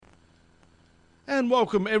And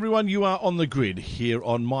welcome, everyone. You are on the grid here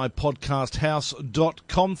on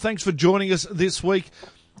mypodcasthouse.com. Thanks for joining us this week.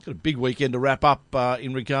 Got a big weekend to wrap up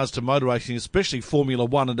in regards to motor racing, especially Formula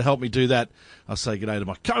One. And to help me do that, I say good day to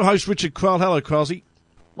my co-host, Richard Crowell. Hello, Crowlesy.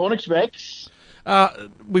 Morning, Specs.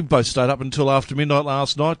 We both stayed up until after midnight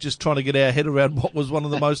last night just trying to get our head around what was one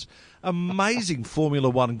of the most amazing Formula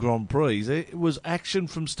One Grand Prix. It was action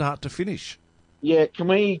from start to finish. Yeah, can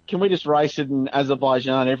we just race it in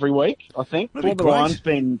Azerbaijan every week? I think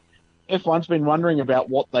F1's been wondering about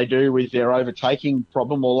what they do with their overtaking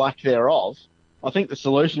problem or lack thereof. I think the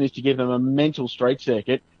solution is to give them a mental street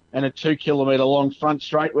circuit and a 2 kilometre long front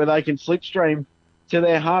straight where they can slipstream to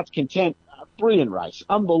their heart's content. Brilliant race,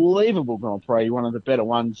 unbelievable Grand Prix, one of the better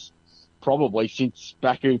ones probably since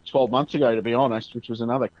Baku 12 months ago, to be honest, which was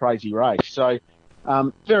another crazy race. So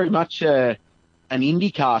very much an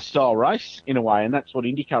IndyCar style race in a way, and that's what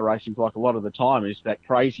IndyCar racing's like a lot of the time, is that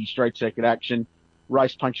crazy straight circuit action,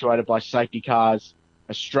 race punctuated by safety cars,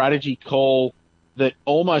 a strategy call that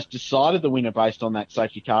almost decided the winner based on that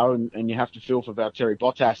safety car, and you have to feel for Valtteri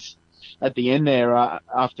Bottas at the end there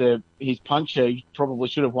after his puncture. He probably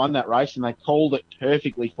should have won that race, and they called it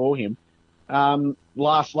perfectly for him.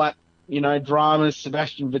 Last lap, dramas.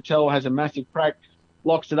 Sebastian Vettel has a massive crack,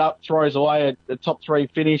 locks it up, throws away a top three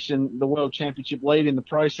finish and the World Championship lead in the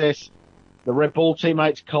process. The Red Bull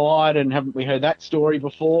teammates collide, and haven't we heard that story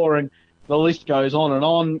before? And the list goes on and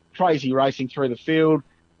on. Crazy racing through the field.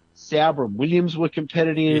 Sauber and Williams were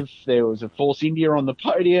competitive. Yeah. There was a Force India on the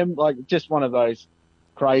podium. Like, just one of those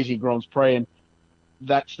crazy Grand Prix. And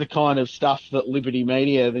that's the kind of stuff that Liberty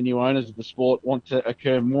Media, the new owners of the sport, want to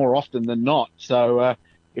occur more often than not. So,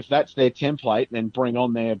 if that's their template, then bring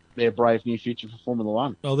on their brave new future for Formula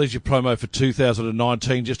One. Well, there's your promo for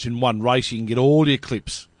 2019. Just in one race, you can get all your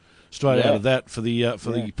clips straight out of that for the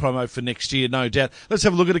promo for next year, no doubt. Let's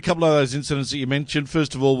have a look at a couple of those incidents that you mentioned.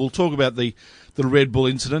 First of all, we'll talk about the Red Bull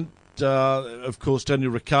incident. Of course,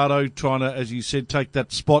 Daniel Ricciardo trying to, as you said, take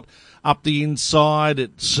that spot up the inside.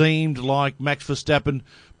 It seemed like Max Verstappen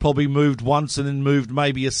probably moved once and then moved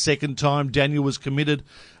maybe a second time. Daniel was committed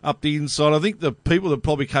up the inside. I think the people that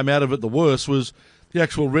probably came out of it the worst was the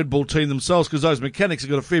actual Red Bull team themselves, because those mechanics have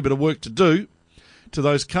got a fair bit of work to do to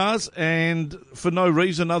those cars, and for no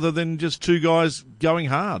reason other than just two guys going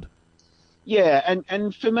hard. Yeah,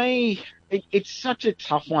 and for me, it's such a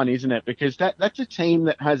tough one, isn't it? Because that's a team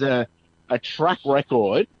that has a track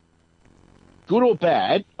record, good or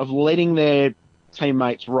bad, of letting their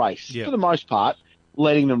teammates race. Yep. For the most part,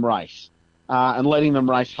 letting them race, and letting them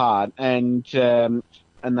race hard. And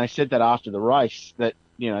they said that after the race, that,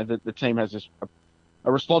 the team has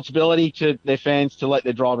a responsibility to their fans to let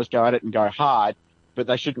their drivers go at it and go hard, but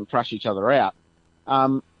they shouldn't crush each other out.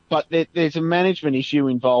 But there's a management issue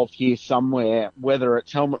involved here somewhere, whether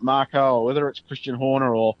it's Helmut Marko or whether it's Christian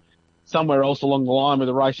Horner or somewhere else along the line with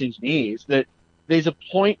the race engineers, that there's a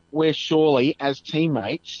point where surely as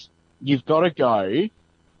teammates, you've got to go,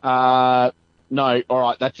 no, all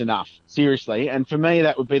right, that's enough. Seriously. And for me,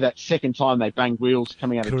 that would be that second time they banged wheels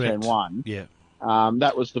coming out of turn one. Yeah.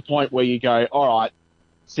 That was the point where you go, all right,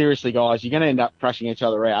 seriously, guys, you're going to end up crashing each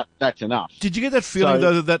other out. That's enough. Did you get that feeling,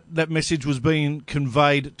 though, that message was being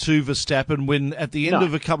conveyed to Verstappen when at the end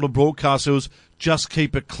of a couple of broadcasts it was just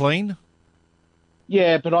keep it clean?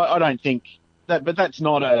 Yeah, but I don't think that. But that's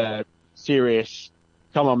not a serious,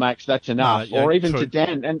 come on, Max, that's enough. No, or even true. To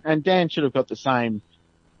Dan, and Dan should have got the same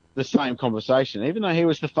conversation. Even though he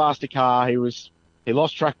was the faster car, he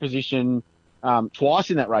lost track position twice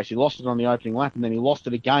in that race. He lost it on the opening lap, and then he lost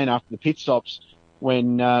it again after the pit stops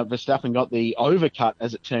when Verstappen got the overcut,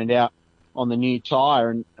 as it turned out, on the new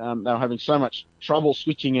tyre. And they were having so much trouble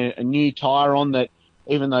switching a new tyre on that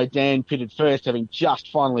even though Dan pitted first, having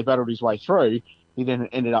just finally battled his way through, he then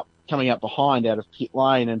ended up coming up behind out of pit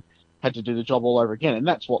lane and had to do the job all over again. And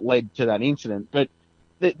that's what led to that incident. But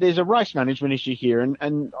there's a race management issue here.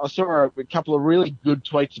 And I saw a couple of really good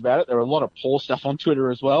tweets about it. There were a lot of poor stuff on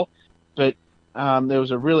Twitter as well. But there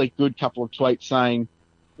was a really good couple of tweets saying,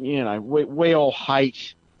 we all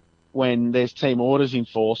hate when there's team orders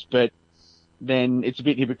enforced, but then it's a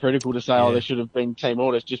bit hypocritical to say, there should have been team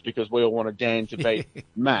orders just because we all wanted Dan to beat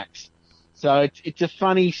Max. So it's a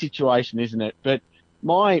funny situation, isn't it? But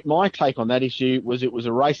my take on that issue was it was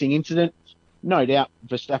a racing incident. No doubt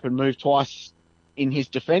Verstappen moved twice in his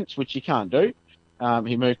defence, which you can't do.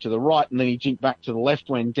 He moved to the right and then he jinked back to the left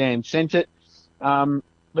when Dan sent it.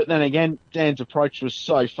 But then again, Dan's approach was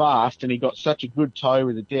so fast and he got such a good tow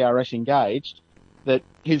with the DRS engaged that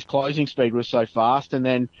his closing speed was so fast. And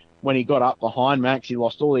then when he got up behind Max, he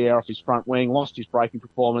lost all the air off his front wing, lost his braking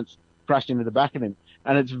performance, crashed into the back of him.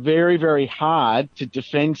 And it's very, very hard to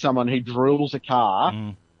defend someone who drills a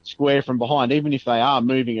car square from behind, even if they are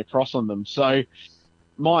moving across on them. So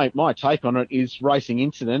my take on it is racing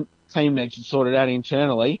incident. Team needs to sort it out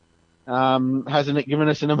internally. Hasn't it given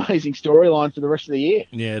us an amazing storyline for the rest of the year?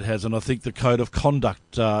 Yeah, it has, and I think the code of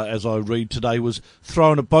conduct, as I read today, was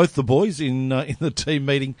thrown at both the boys in the team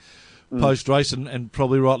meeting post-race, and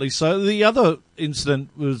probably rightly so. The other incident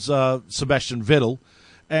was Sebastian Vettel,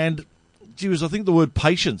 and I think the word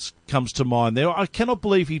patience comes to mind there. I cannot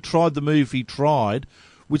believe he tried the move he tried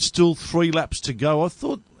with still 3 laps to go. I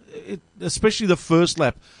thought, especially the first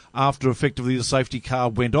lap after effectively the safety car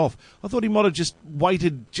went off, I thought he might have just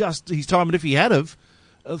waited just his time, and if he had have,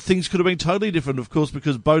 things could have been totally different, of course,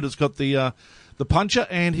 because Bottas got the puncher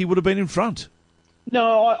and he would have been in front.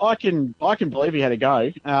 No, I can believe he had a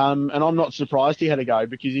go, and I'm not surprised he had a go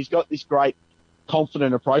because he's got this great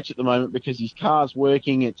confident approach at the moment because his car's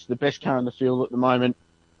working. It's the best car in the field at the moment,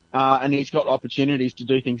 and he's got opportunities to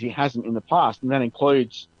do things he hasn't in the past, and that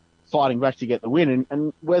includes fighting back to get the win.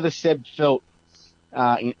 And whether Seb felt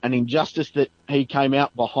an injustice that he came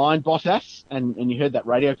out behind Bottas, and you heard that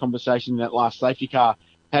radio conversation in that last safety car,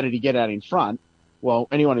 how did he get out in front? Well,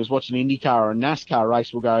 anyone who's watching an IndyCar or a NASCAR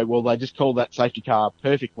race will go, well, they just called that safety car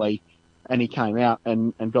perfectly, and he came out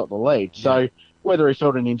and got the lead. Yeah. So whether he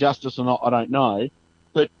felt an injustice or not, I don't know.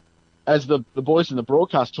 But as the boys in the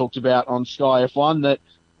broadcast talked about on Sky F1, that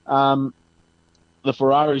the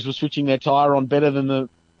Ferraris were switching their tyre on better than the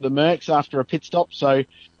Mercs after a pit stop, so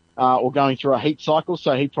or going through a heat cycle.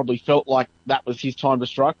 So he probably felt like that was his time to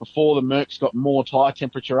strike before the Mercs got more tyre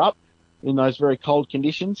temperature up in those very cold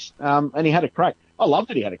conditions. And he had a crack. I love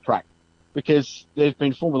that he had a crack because there's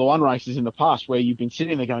been Formula One races in the past where you've been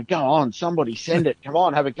sitting there going, go on, somebody send it. Come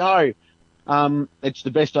on, have a go. It's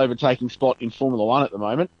the best overtaking spot in Formula One at the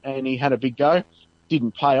moment. And he had a big go.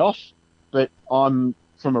 Didn't pay off. But from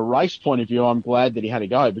a race point of view, I'm glad that he had a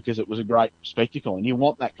go because it was a great spectacle. And you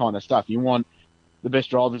want that kind of stuff. You want the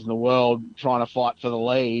best drivers in the world trying to fight for the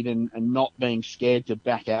lead and not being scared to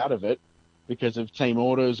back out of it because of team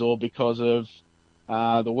orders or because of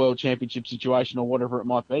the world championship situation or whatever it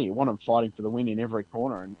might be. You want them fighting for the win in every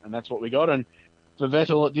corner, and that's what we got. And for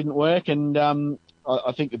Vettel, it didn't work. And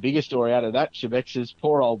I think the biggest story out of that, Shebex, is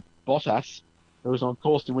poor old Bottas, who was on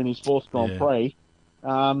course to win his 4th Grand Prix,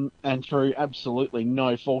 and through absolutely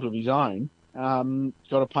no fault of his own,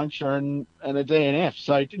 got a puncture and a DNF.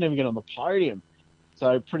 So he didn't even get on the podium.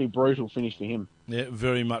 So pretty brutal finish for him. Yeah,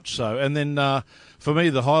 very much so. And then for me,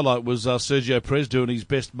 the highlight was Sergio Perez doing his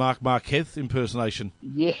best Marc Marquez impersonation.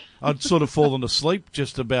 Yeah. I'd sort of fallen asleep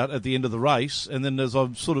just about at the end of the race, and then as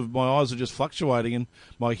I'm sort of, my eyes are just fluctuating in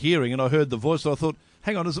my hearing, and I heard the voice, and I thought,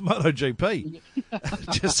 hang on, is it MotoGP?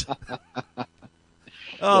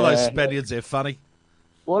 Those Spaniards, they're funny.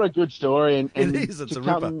 What a good story. And it is, it's a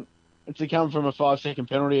ripper. To come from a 5-second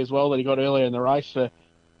penalty as well that he got earlier in the race for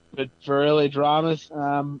earlier dramas,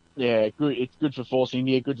 good. It's good for Force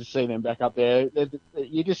India. Good to see them back up there.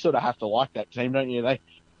 You just sort of have to like that team, don't you?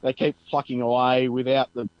 They keep plucking away without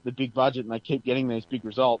the big budget, and they keep getting these big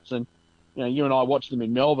results. And you and I watched them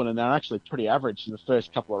in Melbourne, and they're actually pretty average in the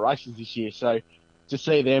first couple of races this year. So to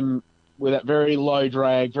see them with that very low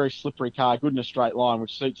drag, very slippery car, good in a straight line,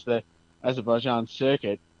 which suits the Azerbaijan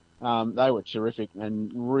circuit, they were terrific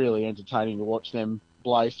and really entertaining to watch them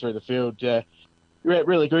blaze through the field.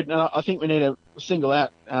 Really good. And I think we need to single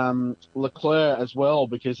out Leclerc as well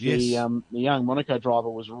because the young Monaco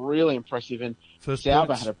driver was really impressive. And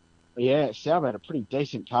Sauber had a pretty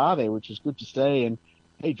decent car there, which was good to see. And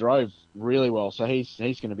he drove really well. So he's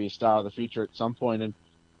going to be a star of the future at some point, and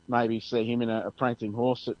maybe see him in a prancing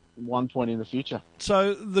horse at one point in the future.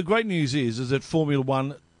 So the great news is that Formula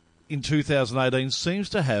One in 2018 seems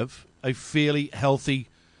to have a fairly healthy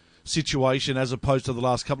situation as opposed to the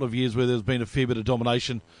last couple of years where there's been a fair bit of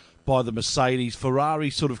domination by the Mercedes.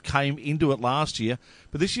 Ferrari sort of came into it last year,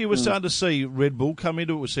 but this year we're starting to see Red Bull come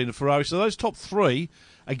into it. We're seeing a Ferrari. So those top 3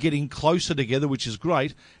 are getting closer together, which is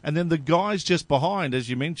great. And then the guys just behind, as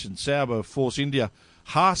you mentioned, Sauber, Force India,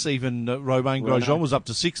 Haas, even Romain Grosjean was up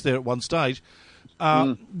to 6th there at one stage.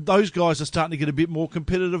 Those guys are starting to get a bit more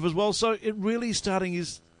competitive as well. So it really it's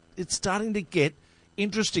starting to get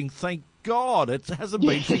interesting. Thank God, it hasn't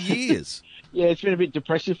been for years. Yeah, it's been a bit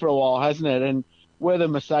depressive for a while, hasn't it? And whether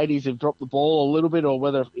Mercedes have dropped the ball a little bit or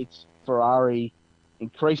whether it's Ferrari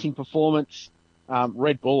increasing performance,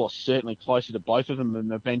 Red Bull are certainly closer to both of them than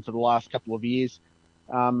they've been for the last couple of years.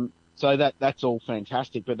 So that's all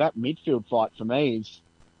fantastic. But that midfield fight for me is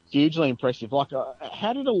hugely impressive. Like,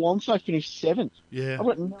 how did Alonso finish 7th? Yeah, I've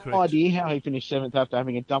got no idea how he finished 7th after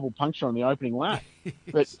having a double puncture on the opening lap.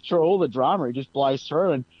 But through all the drama, he just blazed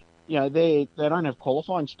through. And they don't have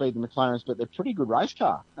qualifying speed, the McLarens, but they're a pretty good race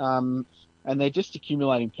car. And they're just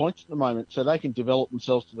accumulating points at the moment, so they can develop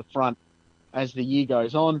themselves to the front as the year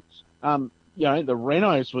goes on. The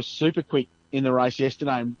Renaults were super quick in the race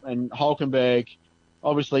yesterday, and Hulkenberg,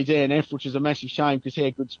 obviously DNF, which is a massive shame because he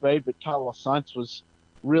had good speed, but Carlos Sainz was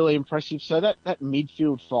really impressive. So that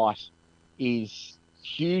midfield fight is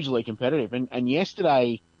hugely competitive. And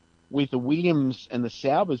yesterday, with the Williams and the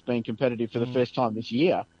Saubers being competitive for the first time this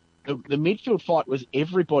year, the midfield fight was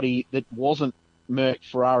everybody that wasn't Merc,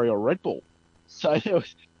 Ferrari or Red Bull. So there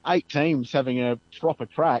was 8 teams having a proper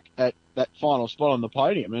crack at that final spot on the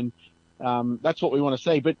podium. And that's what we want to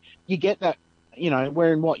see. But you get that,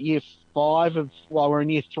 we're in year 5 we're in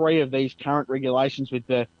year 3 of these current regulations with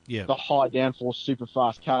the high downforce super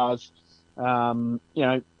fast cars.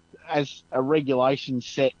 As a regulation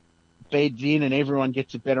set beds in and everyone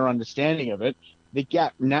gets a better understanding of it, the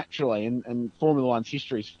gap naturally, and Formula One's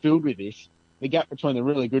history is filled with this, the gap between the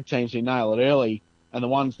really good teams who nail it early and the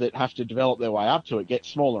ones that have to develop their way up to it gets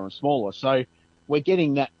smaller and smaller. So we're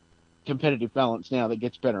getting that competitive balance now that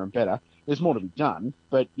gets better and better. There's more to be done,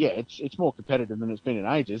 but it's more competitive than it's been in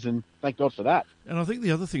ages, and thank God for that. And I think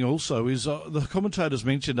the other thing also is the commentators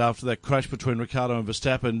mentioned after that crash between Ricciardo and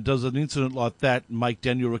Verstappen, does an incident like that make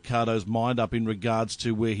Daniel Ricciardo's mind up in regards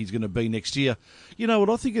to where he's going to be next year? You know what,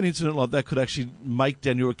 I think an incident like that could actually make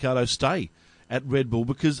Daniel Ricciardo stay at Red Bull,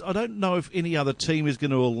 because I don't know if any other team is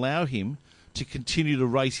going to allow him to continue to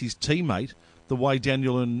race his teammate the way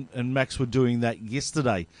Daniel and Max were doing that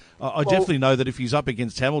yesterday. I definitely know that if he's up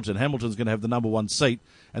against Hamilton, Hamilton's going to have the number 1 seat,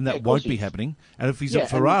 and that won't be happening. And if he's at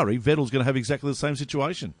Ferrari, Vettel's going to have exactly the same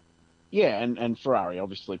situation. Yeah, and Ferrari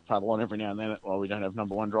obviously prattle on every now and then, we don't have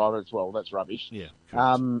number 1 driver as well. That's rubbish. Yeah.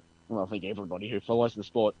 Well, I think everybody who follows the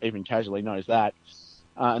sport, even casually, knows that.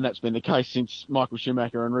 And that's been the case since Michael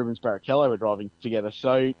Schumacher and Rubens Barrichello were driving together.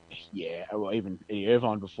 So, even Eddie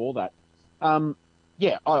Irvine before that.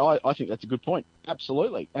 I think that's a good point.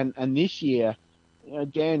 Absolutely. And this year,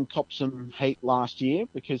 Dan copped some heat last year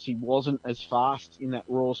because he wasn't as fast in that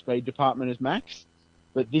raw speed department as Max.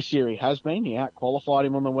 But this year he has been. He out-qualified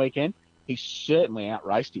him on the weekend. He certainly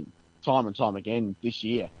outraced him time and time again this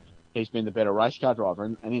year. He's been the better race car driver,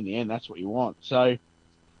 and in the end, that's what you want. So,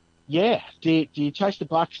 do you chase the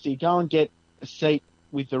bucks? Do you go and get a seat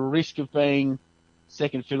with the risk of being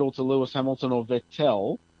second fiddle to Lewis Hamilton or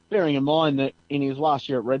Vettel, bearing in mind that in his last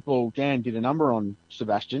year at Red Bull, Dan did a number on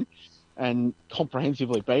Sebastian and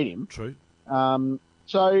comprehensively beat him. True.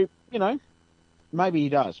 So, maybe he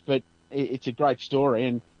does, but it's a great story,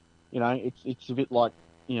 and, it's a bit like,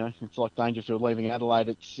 it's like Dangerfield leaving Adelaide.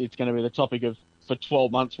 It's going to be the topic for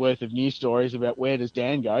 12 months worth of news stories about where does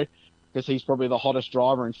Dan go, because he's probably the hottest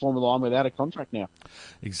driver in Formula One without a contract now.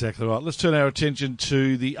 Exactly right. Let's turn our attention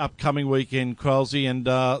to the upcoming weekend, Crowlsy, and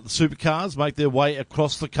the supercars make their way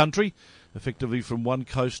across the country, effectively from one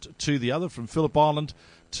coast to the other, from Phillip Island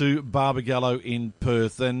to Barbagallo in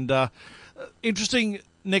Perth. And interesting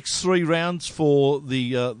next 3 rounds for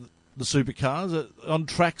the supercars on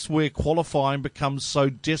tracks where qualifying becomes so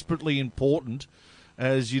desperately important,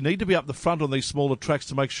 as you need to be up the front on these smaller tracks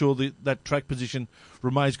to make sure that track position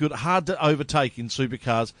remains good. Hard to overtake in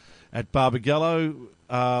supercars at Barbagallo.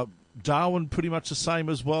 Darwin pretty much the same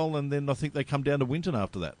as well, and then I think they come down to Winton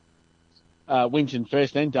after that. Winton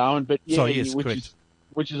first, then Darwin, but correct.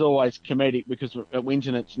 Which is always comedic, because at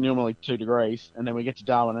Winton it's normally 2 degrees, and then we get to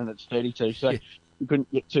Darwin and it's 32, so you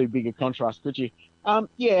couldn't get too big a contrast, could you?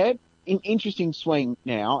 An interesting swing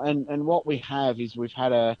now, and what we have is we've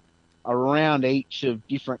had a round each of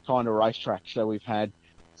different kind of racetracks. So we've had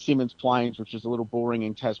Symmons Plains, which is a little boring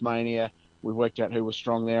in Tasmania. We've worked out who was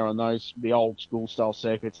strong there on the old school style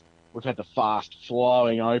circuits. We've had the fast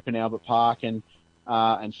flowing Open Albert Park and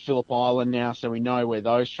Phillip Island now, so we know where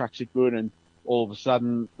those tracks are good. And all of a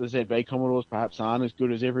sudden, the ZB Commodores perhaps aren't as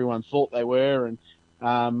good as everyone thought they were. And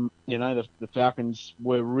the Falcons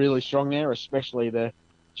were really strong there, especially the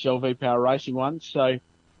Shell V-Power Racing ones. So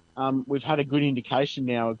we've had a good indication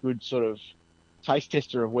now, a good sort of taste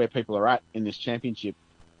tester of where people are at in this championship.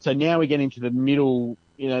 So now we get into the middle,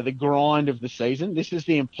 the grind of the season. This is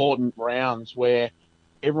the important rounds where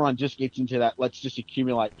everyone just gets into that let's just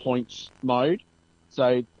accumulate points mode.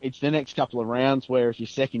 So it's the next couple of rounds where if you're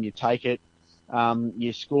second, you take it.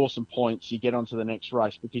 You score some points, you get onto the next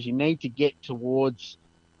race, because you need to get towards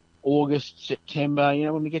August, September.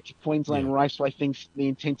 When we get to Queensland Raceway, the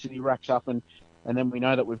intensity racks up, and then we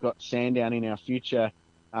know that we've got Sandown in our future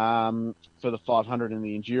for the 500 and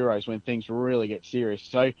the Enduros when things really get serious.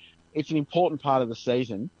 So it's an important part of the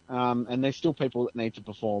season, and there's still people that need to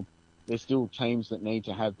perform. There's still teams that need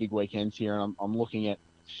to have big weekends here, and I'm looking at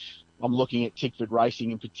I'm looking at Tickford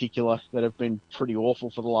Racing in particular that have been pretty awful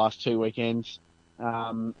for the last 2 weekends.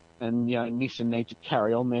 And, Nissan need to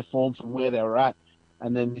carry on their form from where they were at.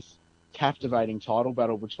 And then this captivating title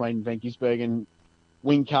battle between Van Gisbergen,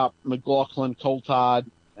 Whincup, McLaughlin, Coulthard,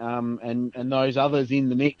 and those others in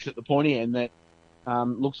the mix at the pointy end that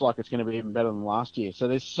looks like it's going to be even better than last year. So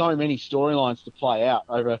there's so many storylines to play out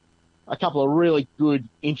over a couple of really good,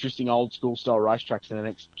 interesting old school style racetracks in the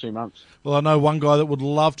next 2 months. Well, I know one guy that would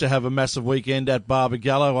love to have a massive weekend at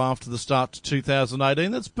Barbagallo after the start to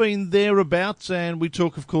 2018. That's been thereabouts, and we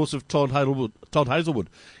talk, of course, of Todd Hazelwood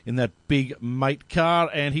in that big mate car,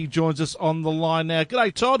 and he joins us on the line now.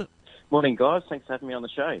 G'day, Todd. Morning, guys. Thanks for having me on the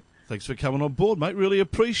show. Thanks for coming on board, mate. Really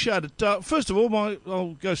appreciate it. First of all,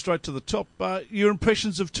 I'll go straight to the top. Your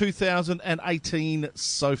impressions of 2018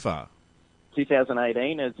 so far?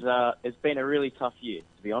 2018 has been a really tough year,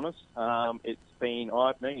 to be honest. It's been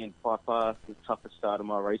eye-opening and by far the toughest start of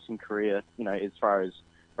my racing career, as far as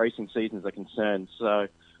racing seasons are concerned. So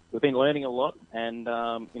we've been learning a lot and,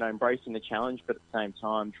 embracing the challenge, but at the same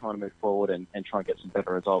time trying to move forward and try and get some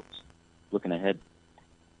better results looking ahead.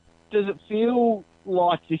 Does it feel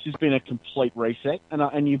like this has been a complete reset?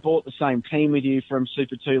 And you bought the same team with you from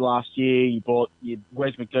Super 2 last year. You bought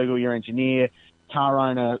Wes McDougall, your engineer, car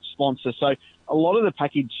owner, sponsor. So a lot of the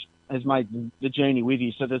package has made the journey with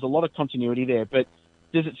you. So there's a lot of continuity there. But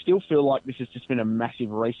does it still feel like this has just been a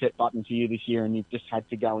massive reset button for you this year and you've just had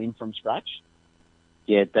to go in from scratch?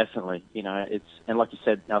 Yeah, definitely. And like you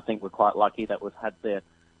said, I think we're quite lucky that we've had the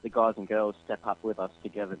guys and girls step up with us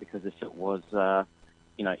together, because if it was,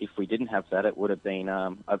 if we didn't have that, it would have been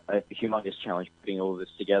a humongous challenge putting all of this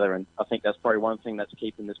together. And I think that's probably one thing that's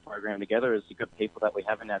keeping this program together is the good people that we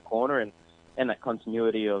have in our corner and that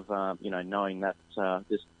continuity of, knowing that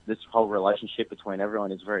this whole relationship between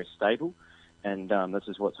everyone is very stable. And this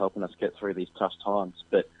is what's helping us get through these tough times.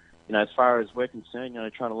 But, as far as we're concerned,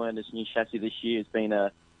 trying to learn this new chassis this year has been a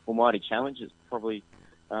almighty challenge. It's probably,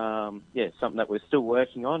 something that we're still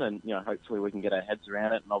working on, and, hopefully we can get our heads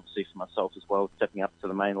around it. And obviously for myself as well, stepping up to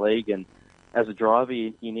the main league. And as a driver,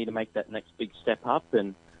 you need to make that next big step up.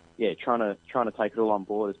 And, trying to take it all on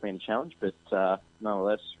board has been a challenge, but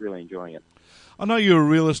nonetheless, really enjoying it. I know you're a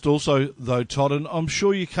realist also, though, Todd, and I'm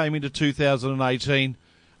sure you came into 2018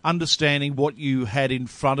 understanding what you had in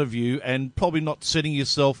front of you and probably not setting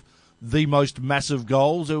yourself the most massive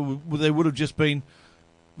goals. There would have just been,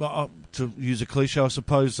 to use a cliche, I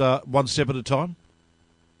suppose, one step at a time?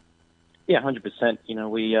 Yeah,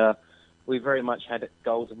 100%. We very much had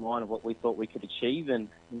goals in mind of what we thought we could achieve, and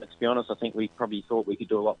to be honest, I think we probably thought we could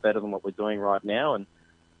do a lot better than what we're doing right now, and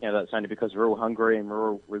that's only because we're all hungry and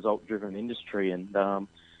we're all result-driven industry. And,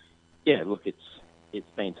 it's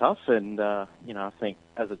been tough. And, I think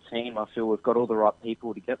as a team, I feel we've got all the right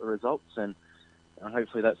people to get the results. And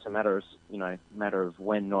hopefully that's a matter of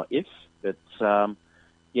when, not if. But, when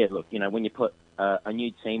you put a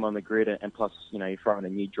new team on the grid and plus, you throw in a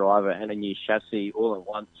new driver and a new chassis all at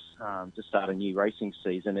once to start a new racing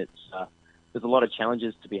season, there's a lot of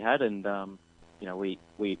challenges to be had. And,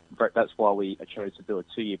 that's why we chose to do a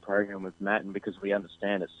 2-year program with Matt, and because we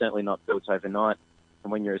understand it's certainly not built overnight.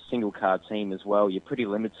 And when you're a single car team as well, you're pretty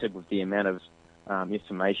limited with the amount of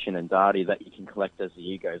information and data that you can collect as the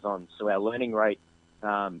year goes on. So our learning rate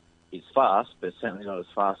is fast, but certainly not as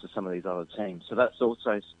fast as some of these other teams. So that's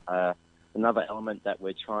also another element that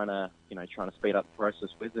we're trying to speed up the process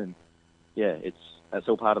with. And that's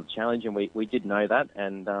all part of the challenge, and we did know that,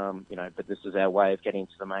 and but this is our way of getting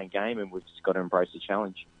into the main game, and we've just got to embrace the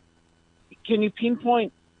challenge. Can you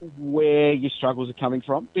pinpoint where your struggles are coming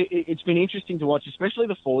from? It's been interesting to watch, especially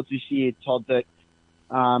the Fords this year, Todd, that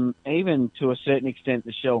even to a certain extent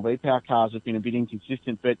the Shell V-Power cars have been a bit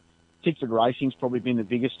inconsistent, but Tickford Racing's probably been the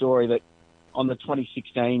biggest story, that on the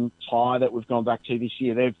 2016 tyre that we've gone back to this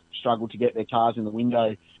year, they've struggled to get their cars in the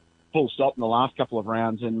window full stop in the last couple of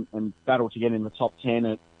rounds and battled to get in the top 10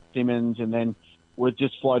 at Simmons, and then we're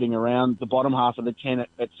just floating around the bottom half of the 10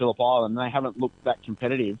 at Phillip Island. They haven't looked that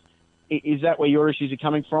competitive. Is that where your issues are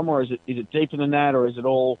coming from, or is it deeper than that, or is it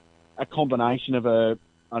all a combination of an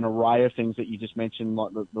array of things that you just mentioned,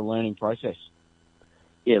 like the learning process?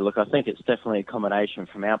 Yeah, look, I think it's definitely a combination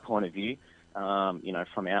from our point of view. From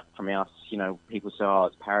us, people say, oh,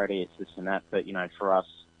 it's parity, it's this and that, but, for us,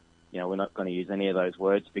 we're not going to use any of those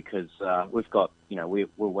words because we've got, we're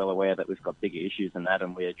well aware that we've got bigger issues than that,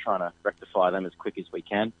 and we're trying to rectify them as quick as we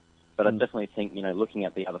can. But I definitely think, looking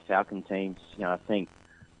at the other Falcon teams, I think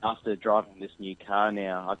after driving this new car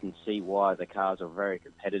now, I can see why the cars are very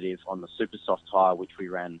competitive on the super soft tyre, which we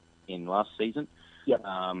ran in last season. And, I think Yep.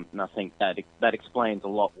 And I think that explains a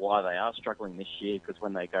lot why they are struggling this year, because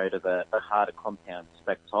when they go to the harder compound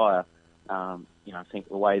spec tyre, I think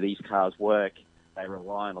the way these cars work, they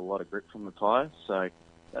rely on a lot of grip from the tyre. So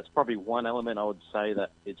that's probably one element I would say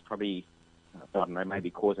that it's probably, I don't know,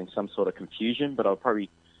 maybe causing some sort of confusion, but I'll probably,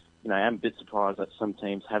 am a bit surprised that some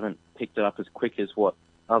teams haven't picked it up as quick as what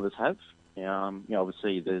others have.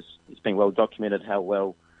 Obviously it's been well documented how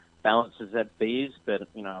well balanced ZB is, but,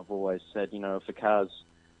 I've always said, if the car's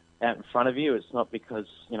out in front of you, it's not because,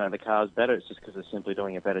 the car's better, it's just because they're simply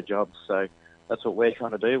doing a better job. So that's what we're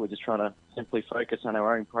trying to do. We're just trying to simply focus on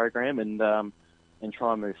our own program and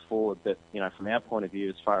try and move forward. But, from our point of view,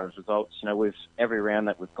 as far as results, with every round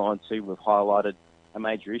that we've gone to, we've highlighted a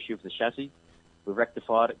major issue with the chassis. We've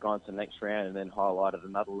rectified it, gone to the next round, and then highlighted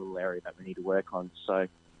another little area that we need to work on. So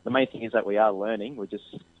the main thing is that we are learning. We just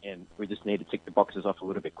need to tick the boxes off a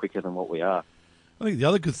little bit quicker than what we are. I think the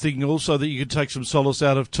other good thing also that you could take some solace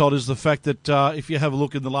out of, Todd, is the fact that if you have a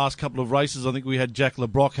look in the last couple of races, I think we had Jack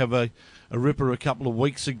LeBrock have a ripper a couple of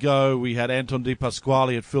weeks ago. We had Anton De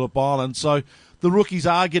Pasquale at Phillip Island. So the rookies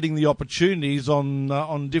are getting the opportunities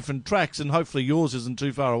on different tracks, and hopefully yours isn't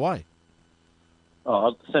too far away. Oh,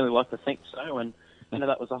 I'd certainly like to think so, and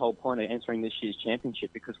that was the whole point of entering this year's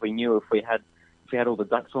championship, because we knew if we had all the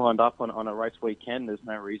ducks lined up on a race weekend, there's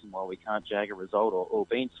no reason why we can't jag a result or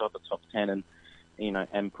be inside the top 10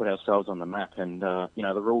 and put ourselves on the map. And the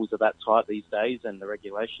rules are that tight these days, and the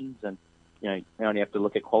regulations, and we only have to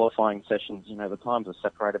look at qualifying sessions. The times are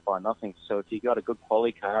separated by nothing. So if you've got a good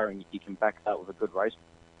quali car and you can back that with a good race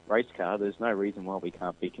car, there's no reason why we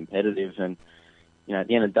can't be competitive. And at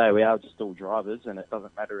the end of the day, we are just all drivers, and it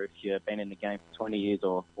doesn't matter if you've been in the game for 20 years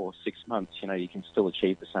or 6 months. You can still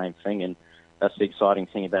achieve the same thing, and that's the exciting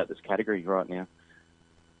thing about this category right now.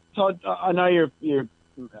 Todd, I know you're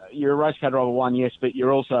a race car driver, one, yes, but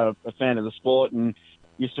you're also a fan of the sport, and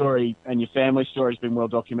your story and your family story has been well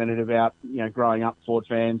documented about, growing up Ford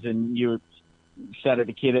fans, and you sat as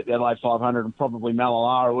a kid at the Adelaide 500 and probably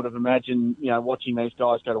Mallala. I would have imagined, watching these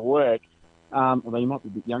guys go to work. Although you might be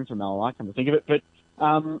a bit young for Mallala, come to think of it, but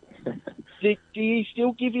do you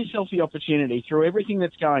still give yourself the opportunity through everything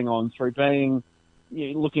that's going on, through being,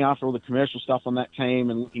 looking after all the commercial stuff on that team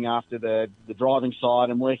and looking after the driving side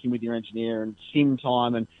and working with your engineer and sim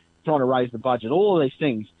time and trying to raise the budget, all of these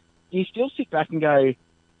things, do you still sit back and go,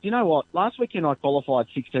 you know what, last weekend I qualified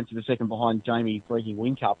 0.6 of a second behind Jamie freaking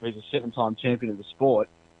Whincup, who's a 7-time champion of the sport.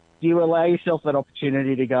 Do you allow yourself that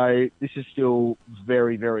opportunity to go, this is still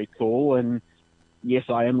very, very cool, and yes,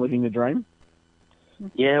 I am living the dream?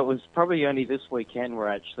 Yeah, it was probably only this weekend where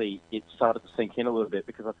actually it started to sink in a little bit,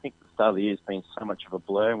 because I think the start of the year has been so much of a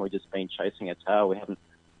blur, and we've just been chasing a tail.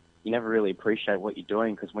 You never really appreciate what you're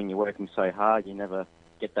doing, because when you're working so hard, you never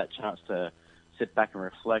get that chance to sit back and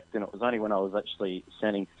reflect. And it was only when I was actually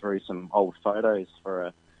sending through some old photos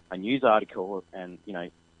for a news article, and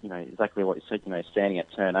exactly what you said, standing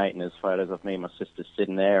at turn 8, and there's photos of me and my sister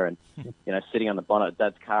sitting there, and sitting on the bonnet of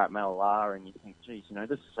Dad's car at Mallala, and you think, geez,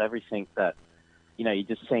 this is everything that you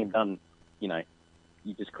just seemed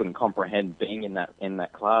you just couldn't comprehend being in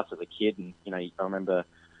that class as a kid. And I remember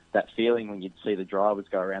that feeling when you'd see the drivers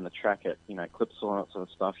go around the track at Clipsal and that sort of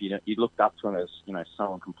stuff. You looked up to them as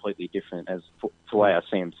someone completely different as the way I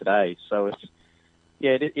see them today. So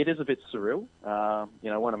it is a bit surreal.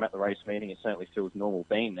 When I'm at the race meeting, it certainly feels normal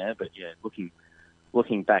being there. But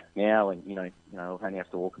looking back now, and I only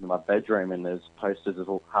have to walk into my bedroom and there's posters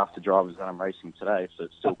of half the drivers that I'm racing today, so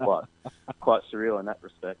it's still quite surreal in that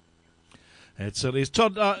respect. It certainly is.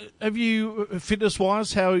 Todd, have you,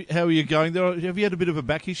 fitness-wise, how are you going there? Have you had a bit of a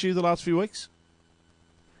back issue the last few weeks?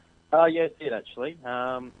 Yeah, it did actually.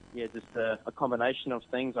 Just a combination of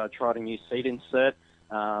things. I tried a new seat insert.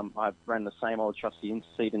 I've ran the same old trusty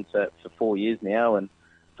seat insert for 4 years now, and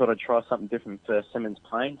thought I'd try something different for Simmons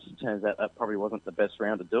Plains. It turns out that probably wasn't the best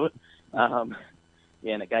round to do it. And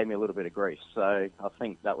it gave me a little bit of grief. So I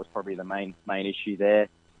think that was probably the main issue there,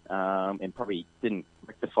 and probably didn't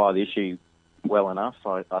rectify the issue well enough.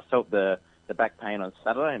 I felt the back pain on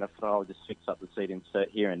Saturday, and I thought I'll just fix up the seat insert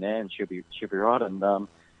here and there, and she'll be right. And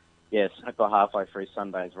I got halfway through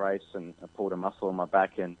Sunday's race, and I pulled a muscle in my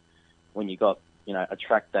back. And when you got a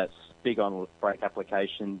track that's big on brake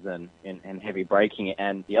applications and heavy braking,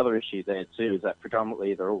 and the other issue there too is that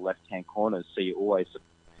predominantly they're all left-hand corners, so your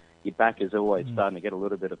back is always starting to get a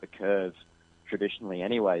little bit of a curve traditionally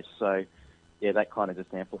anyway. So that kind of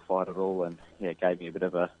just amplified it all, and gave me a bit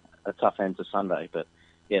of a tough end to Sunday. But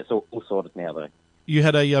it's all sorted now though. You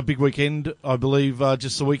had a big weekend, I believe,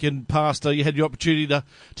 just the weekend past. You had your opportunity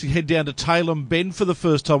to head down to Tailem Bend for the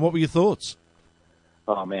first time. What were your thoughts?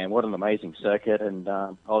 Oh man, what an amazing circuit! And I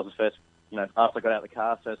was the after I got out of the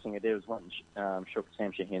car, first thing I did was went and shook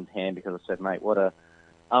Sam Shahin's hand because I said, mate, what a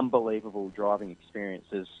unbelievable driving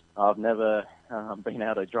experiences. I've never been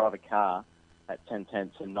able to drive a car at 10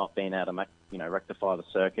 tenths and not been able to, rectify the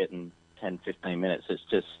circuit in 10, 15 minutes. It's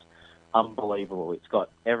just unbelievable. It's got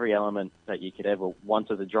every element that you could ever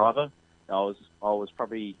want as a driver. I was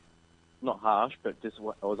probably not harsh, but just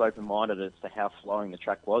I was open-minded as to how flowing the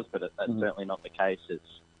track was, but that's certainly not the case.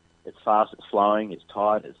 It's fast, it's flowing, it's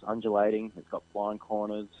tight, it's undulating, it's got blind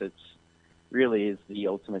corners. It's really is the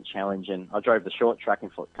ultimate challenge. And I drove the short track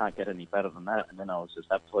and thought, can't get any better than that. And then I was just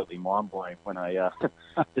absolutely mind-blown when I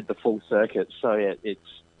did the full circuit. So, yeah, it's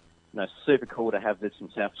super cool to have this in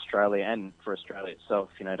South Australia and for Australia itself,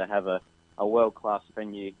 to have a world-class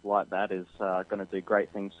venue like that is going to do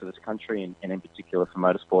great things for this country and in particular for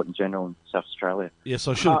motorsport in general in South Australia. Yes,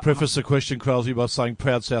 I should have prefaced the question, Crosby, by saying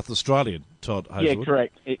proud South Australian, Todd Hazelwood. Yeah,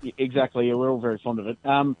 correct. Exactly. Yeah, we're all very fond of it.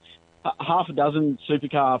 Half a dozen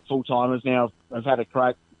supercar full-timers now have had a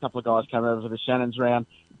crack. A couple of guys came over for the Shannon's round.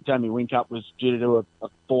 Jamie Whincup was due to do a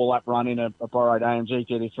 4-lap run in a borrowed AMG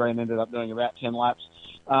 33 and ended up doing about 10 laps.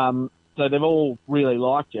 So they've all really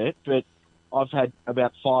liked it, but I've had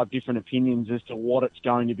about 5 different opinions as to what it's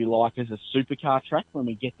going to be like as a supercar track when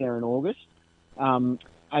we get there in August.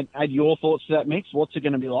 Add your thoughts to that mix. What's it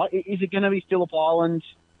going to be like? Is it going to be Phillip Island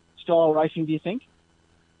style racing, do you think?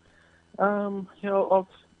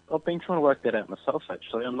 I've been trying to work that out myself,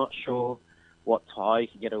 actually. I'm not sure what tyre you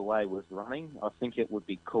can get away with running. I think it would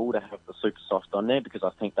be cool to have the Super Soft on there because I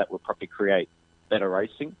think that would probably create better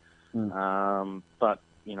racing. But,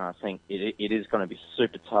 I think it is going to be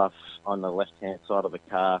super tough on the left-hand side of the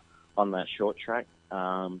car on that short track,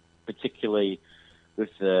 particularly with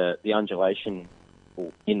the undulation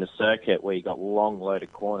in the circuit where you got long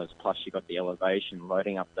loaded corners, plus you got the elevation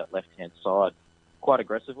loading up that left-hand side quite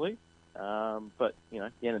aggressively. But,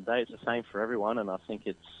 at the end of the day, it's the same for everyone, and I think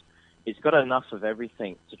it's got enough of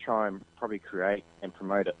everything to try and probably create and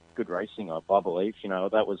promote good racing, I believe.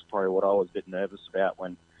 That was probably what I was a bit nervous about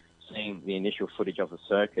when seeing the initial footage of the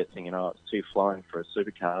circuit, thinking, it's too flowing for a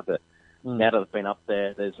supercar. But now that I've been up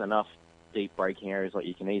there, there's enough deep braking areas that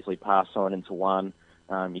you can easily pass on into one.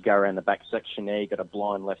 You go around the back section there, you got a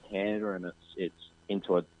blind left-hander, and it's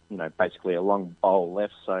into a basically a long bowl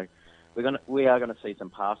left. So we are gonna see some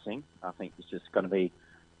passing. I think it's just going to be,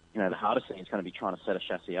 the hardest thing is going to be trying to set a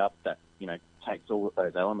chassis up that takes all of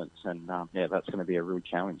those elements, and that's going to be a real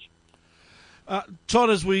challenge. Todd,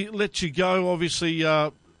 as we let you go, obviously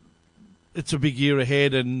it's a big year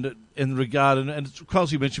ahead, and in regard, and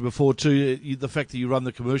Crosby mentioned before too, the fact that you run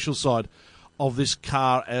the commercial side of this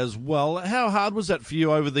car as well. How hard was that for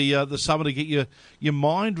you over the summer to get your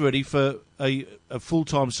mind ready for a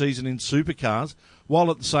full-time season in supercars, while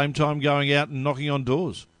at the same time going out and knocking on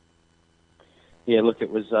doors? Yeah, look, it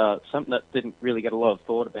was something that didn't really get a lot of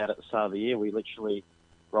thought about at the start of the year. We literally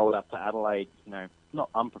rolled up to Adelaide, not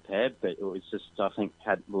unprepared, but it was just, I think,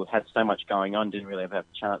 had so much going on, didn't really have a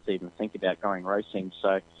chance to even think about going racing.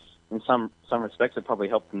 So in some respects, it probably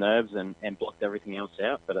helped the nerves and blocked everything else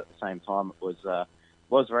out. But at the same time, it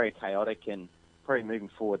was very chaotic, and probably moving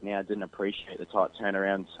forward now, didn't appreciate the tight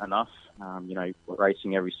turnarounds enough.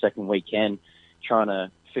 Racing every second weekend, trying to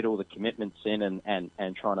fit all the commitments in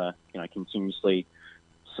and trying to, continuously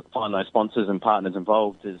find those sponsors and partners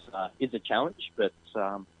involved is a challenge. But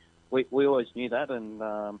we always knew that, and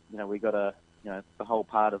we got the whole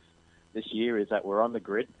part of this year is that we're on the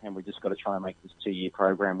grid, and we just got to try and make this 2-year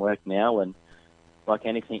program work now. And like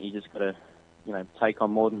anything, you just got to take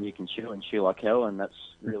on more than you can chew and chew like hell, and that's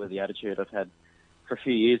really the attitude I've had for a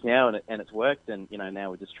few years now, and it's worked. And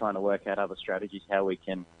now we're just trying to work out other strategies how we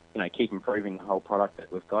can keep improving the whole product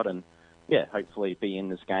that we've got, and hopefully be in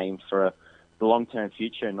this game for the long-term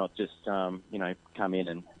future, and not just come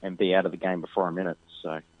in and be out of the game before a minute.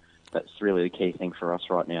 So that's really the key thing for us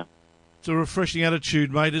right now. It's a refreshing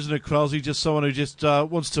attitude, mate, isn't it, Crosby? Just someone who just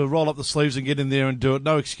wants to roll up the sleeves and get in there and do it.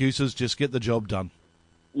 No excuses, just get the job done.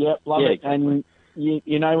 Yep, love it. Exactly.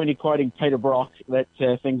 And when you're quoting Peter Brock, that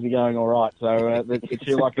things are going all right. So it's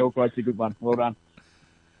your like your quote's a good one. Well done.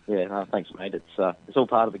 Yeah, no, thanks, mate. It's all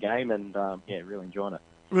part of the game, and really enjoying it.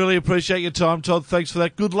 Really appreciate your time, Todd. Thanks for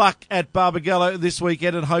that. Good luck at Barbagallo this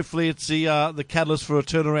weekend, and hopefully it's the catalyst for a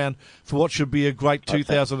turnaround for what should be a great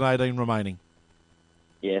 2018 remaining.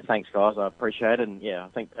 Yeah, thanks, guys. I appreciate it, and I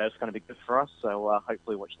think Perth's going to be good for us, so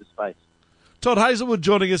hopefully watch the space. Todd Hazelwood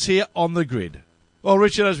joining us here on the grid. Well,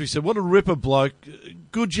 Richard, as we said, what a ripper bloke.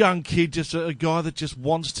 Good young kid, just a guy that just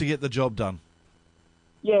wants to get the job done.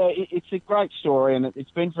 Yeah, it's a great story, and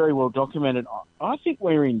it's been very well documented. I think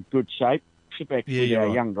we're in good shape with our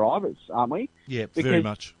young drivers, aren't we? Yeah, very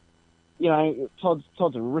much.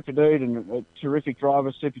 Todd's a ripper dude and a terrific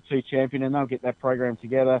driver, Super 2 champion, and they'll get that program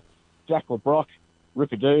together. Jack LeBrock,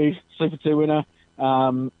 ripper dude, Super 2 winner,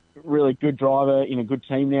 really good driver in a good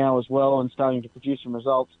team now as well and starting to produce some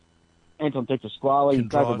results. Anton De Pasquale,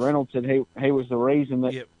 David Reynolds said he was the reason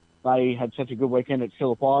that they had such a good weekend at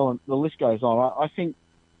Phillip Island. The list goes on. I think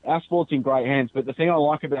our sport's in great hands, but the thing I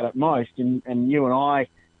like about it most, and you and I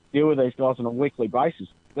deal with these guys on a weekly basis,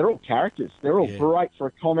 they're all characters. They're all great for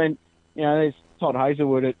a comment. There's Todd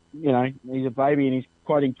Hazelwood, he's a baby and he's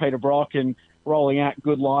quoting Peter Brock and rolling out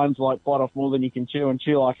good lines like bite off more than you can chew and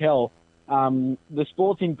chew like hell. The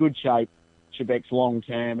sport's in good shape, Chebex, long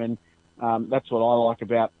term, and that's what I like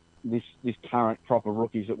about this current crop of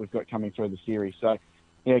rookies that we've got coming through the series. So,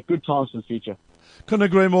 good times for the future. Couldn't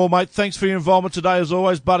agree more, mate. Thanks for your involvement today, as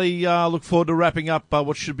always, buddy. Look forward to wrapping up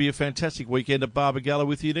what should be a fantastic weekend at Barbagallo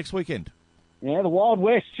with you next weekend. Yeah, the Wild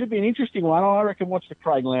West should be an interesting one. I reckon watch the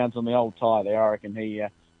Craig Lowndes on the old tyre there. I reckon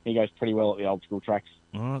he goes pretty well at the old school tracks.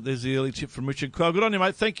 All right, there's the early tip from Richard Crowell. Good on you,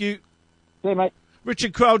 mate. Thank you. See you, mate.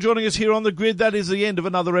 Richard Crowell joining us here on The Grid. That is the end of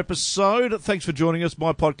another episode. Thanks for joining us,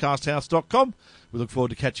 mypodcasthouse.com. We look forward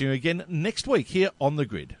to catching you again next week here on The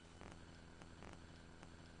Grid.